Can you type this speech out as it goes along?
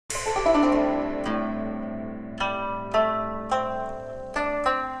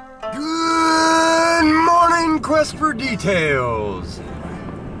Quest for details.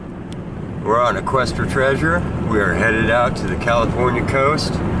 We're on a quest for treasure. We are headed out to the California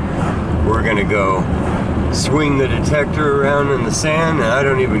coast. We're gonna go swing the detector around in the sand, and I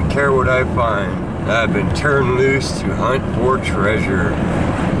don't even care what I find. I've been turned loose to hunt for treasure.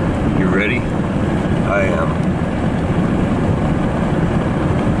 You ready? I am.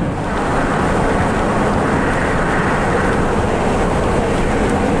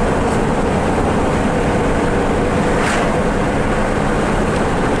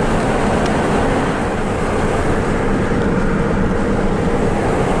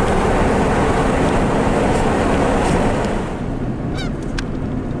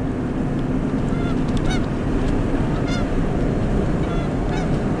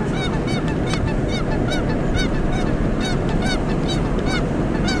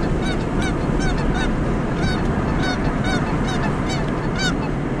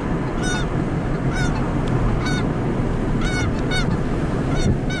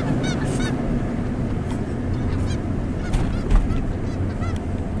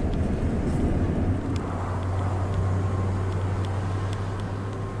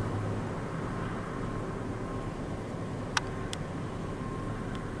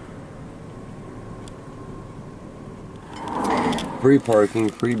 Free parking,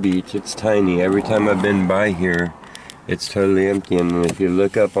 free beach. It's tiny. Every time I've been by here, it's totally empty. And if you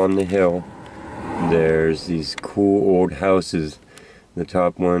look up on the hill, there's these cool old houses. The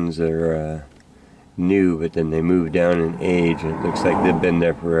top ones are new, but then they move down in age. It looks like they've been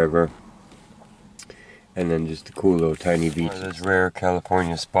there forever. And then just a cool little tiny beach. Those rare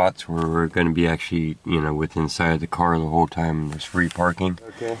California spots where we're going to be actually, within inside the car the whole time. There's free parking.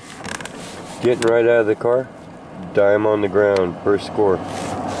 Okay. Getting right out of the car. Dime on the ground, first score.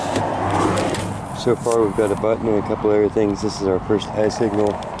 So far we've got a button and a couple other things. This is our first high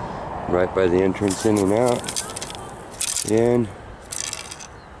signal right by the entrance in and out. And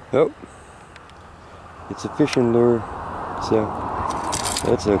oh, it's a fishing lure, so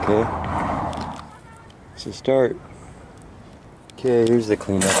that's okay. So start. Okay, here's the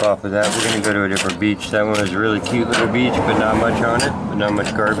cleanup off of that. We're gonna go to a different beach. That one is a really cute little beach, but not much on it, but not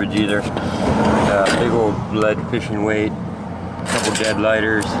much garbage either. Big old lead fishing weight, a couple dead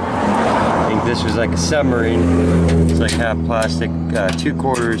lighters. I think this was like a submarine. It's like half plastic,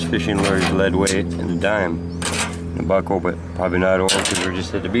 2/4 fishing lures, lead weight, and a dime. And a buckle, but probably not oil because we're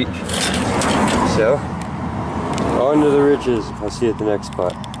just at the beach. So, on to the riches. I'll see you at the next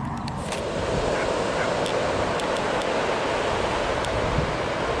spot.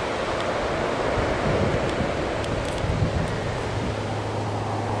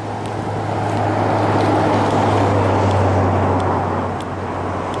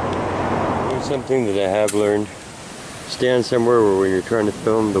 Something that I have learned: stand somewhere where when you're trying to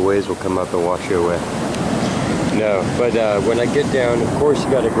film, the waves will come up and wash you away. No, but when I get down, of course you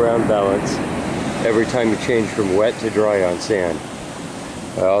got to ground balance every time you change from wet to dry on sand.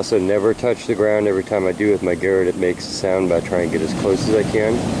 I also never touch the ground. Every time I do with my Garrett, it makes a sound, but I try and get as close as I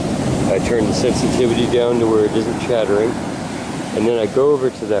can. I turn the sensitivity down to where it isn't chattering, and then I go over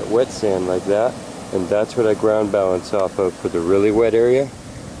to that wet sand like that, and that's what I ground balance off of for the really wet area.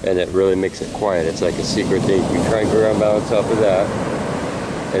 And it really makes it quiet. It's like a secret thing. You try and ground balance off of that,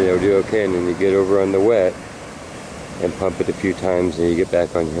 and it'll do okay. And then you get over on the wet and pump it a few times, and you get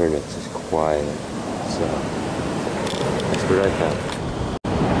back on here, and it's just quiet. So that's what I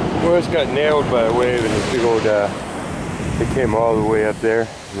found. Well, it's got nailed by a wave, and this big old it came all the way up there,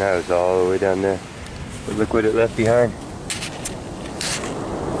 and now it's all the way down there. But look what it left behind.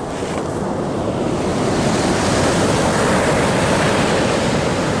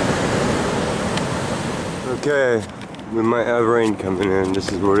 Okay, we might have rain coming in.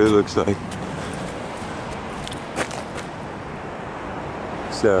 This is what it looks like.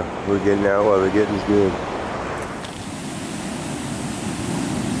 So, we're getting out while the getting's good.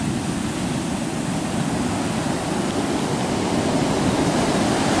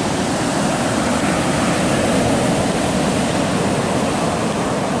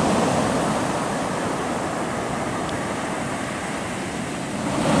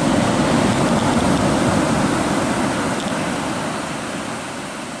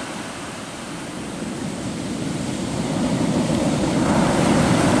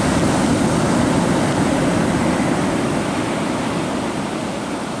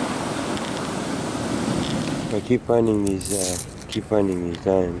 I keep finding these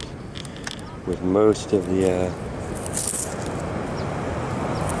dimes with most of the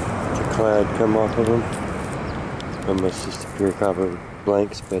clad come off of them. Almost just a pure copper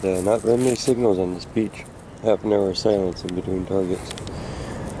blanks, but not very many signals on this beach. Half an hour of silence in between targets.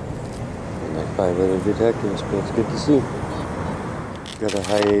 And like 5 other detectors, but it's good to see. Got a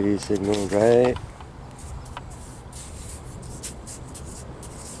high 80 signal right.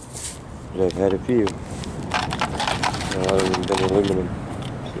 But I've had a few. A lot of them been aluminum.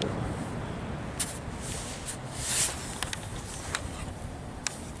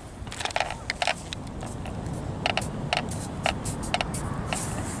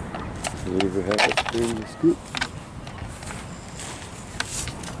 So we ever have it in the scoop.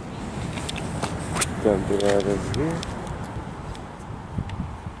 Dump it out over here.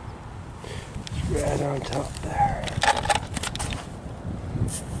 It's right on top there.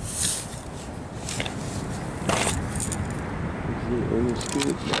 In the scoop?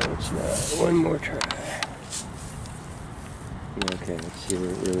 No, it's not. One more try. Okay, let's see where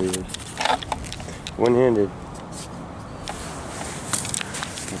it really is. One-handed.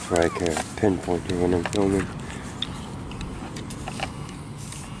 That's why I can pinpoint it when I'm filming.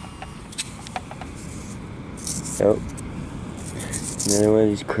 Oh. Another one of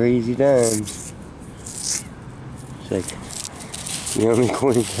these crazy dimes. It's like the only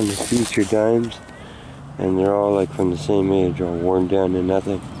coins on the beach are dimes. And they're all like from the same age, all worn down to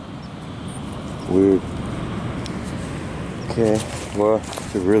nothing. Weird. Okay, well,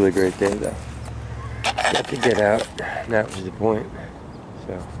 it's a really great day though. Got to get out, and that was the point.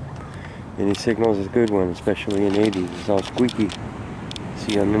 So, any signal's is a good one, especially in 80s. It's all squeaky.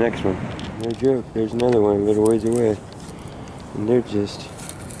 See you on the next one. No joke, there's another one a little ways away. And they're just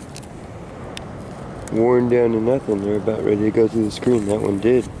worn down to nothing. They're about ready to go through the screen. That one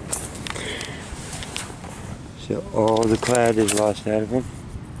did. So all the clad is lost out of them.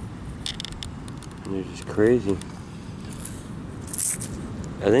 And they're just crazy.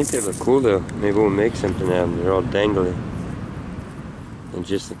 I think they look cool though. Maybe we'll make something out of them. They're all dangly. And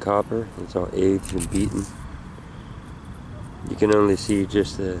just the copper, it's all aged and beaten. You can only see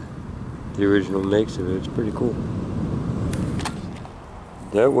just the original makes of it. It's pretty cool.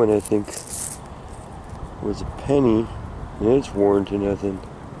 That one I think was a penny, and it's worn to nothing.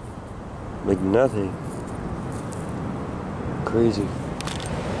 Like nothing. Crazy.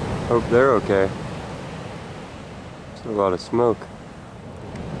 Hope they're okay. There's a lot of smoke.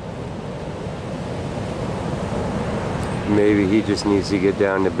 Maybe he just needs to get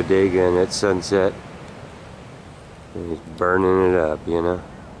down to Bodega and at sunset. And he's burning it up, you know?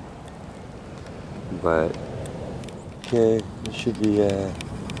 But, okay, it should be a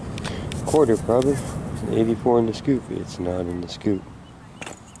quarter probably. It's an 84 in the scoop. It's not in the scoop.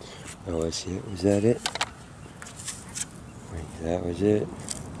 Oh, I see it. Was that it? Wait, that was it.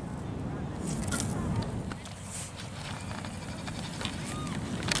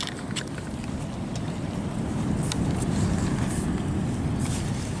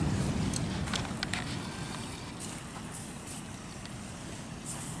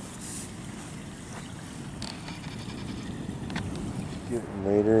 Getting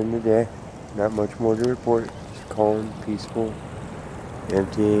later in the day, not much more to report. Just calm, peaceful,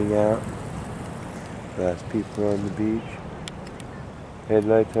 emptying out. Last people on the beach.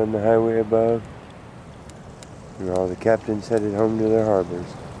 Headlights on the highway above. And all the captains headed home to their harbors.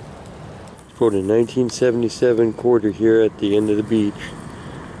 Pulled a 1977 quarter here at the end of the beach.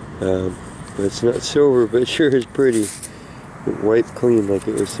 But it's not silver, but it sure is pretty. It wiped clean like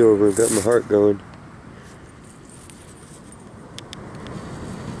it was silver. Got my heart going.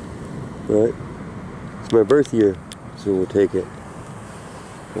 But it's my birth year, so we'll take it.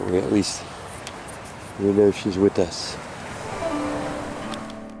 But we at least we know she's with us.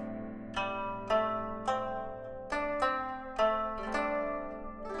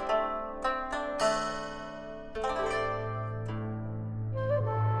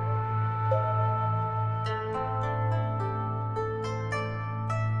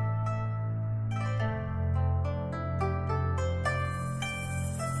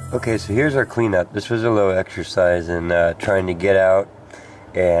 Okay, so here's our cleanup. This was a little exercise in trying to get out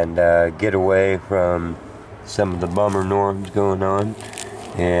and get away from some of the bummer norms going on.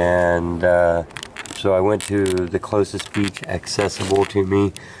 And so I went to the closest beach accessible to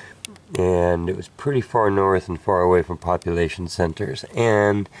me, and it was pretty far north and far away from population centers.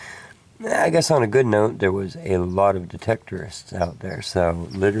 And I guess on a good note, there was a lot of detectorists out there, so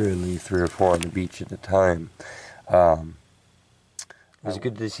literally 3 or 4 on the beach at a time. It was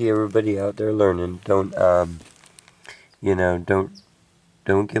good to see everybody out there learning. Don't, you know, don't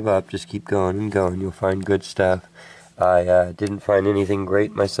give up. Just keep going and going. You'll find good stuff. I didn't find anything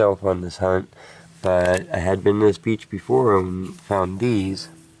great myself on this hunt, but I had been to this beach before and found these.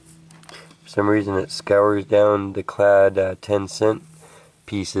 For some reason, it scours down the clad 10 cent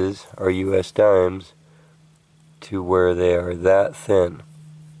pieces are US dimes to where they are that thin.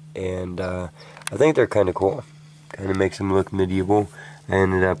 And I think they're kind of cool. Kind of makes them look medieval. I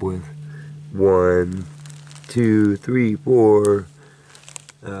ended up with 1, 2, 3, 4,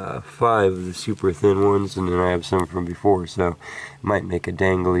 5 of the super thin ones, and then I have some from before, so I might make a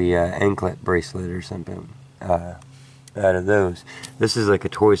dangly anklet bracelet or something out of those. This is like a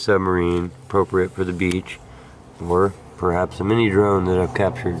toy submarine, appropriate for the beach, or perhaps a mini drone that I've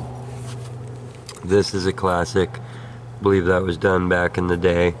captured. This is a classic. I believe that was done back in the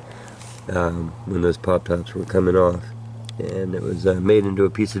day when those pop tops were coming off, and it was made into a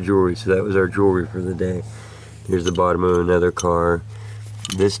piece of jewelry, so that was our jewelry for the day. Here's the bottom of another car.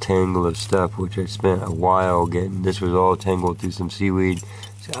 This tangle of stuff, which I spent a while getting, this was all tangled through some seaweed.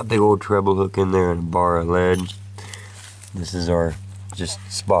 It's got a big old treble hook in there and a bar of lead. This is our just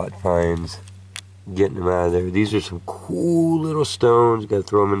spot finds, getting them out of there. These are some cool little stones. Got to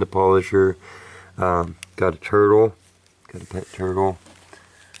throw them in the polisher. Got a turtle, got a pet turtle,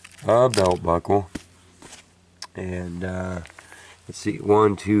 a belt buckle, and let's see,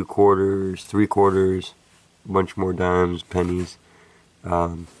 1, 2 quarters, 3 quarters, a bunch more dimes, pennies,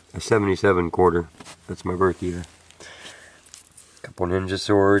 a 77 quarter. That's my birth year. A couple ninja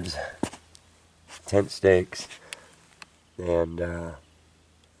swords, tent stakes, and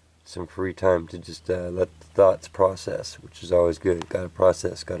some free time to just let the thoughts process, which is always good. Gotta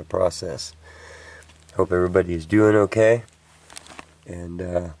process, gotta process. Hope everybody is doing okay,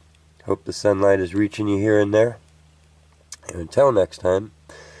 and hope the sunlight is reaching you here and there. And until next time,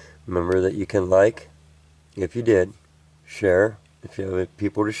 remember that you can like if you did, share if you have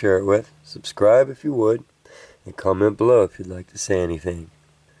people to share it with, subscribe if you would, and comment below if you'd like to say anything.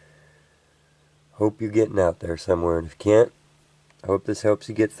 Hope you're getting out there somewhere, and if you can't, I hope this helps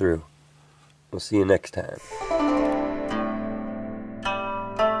you get through. We'll see you next time.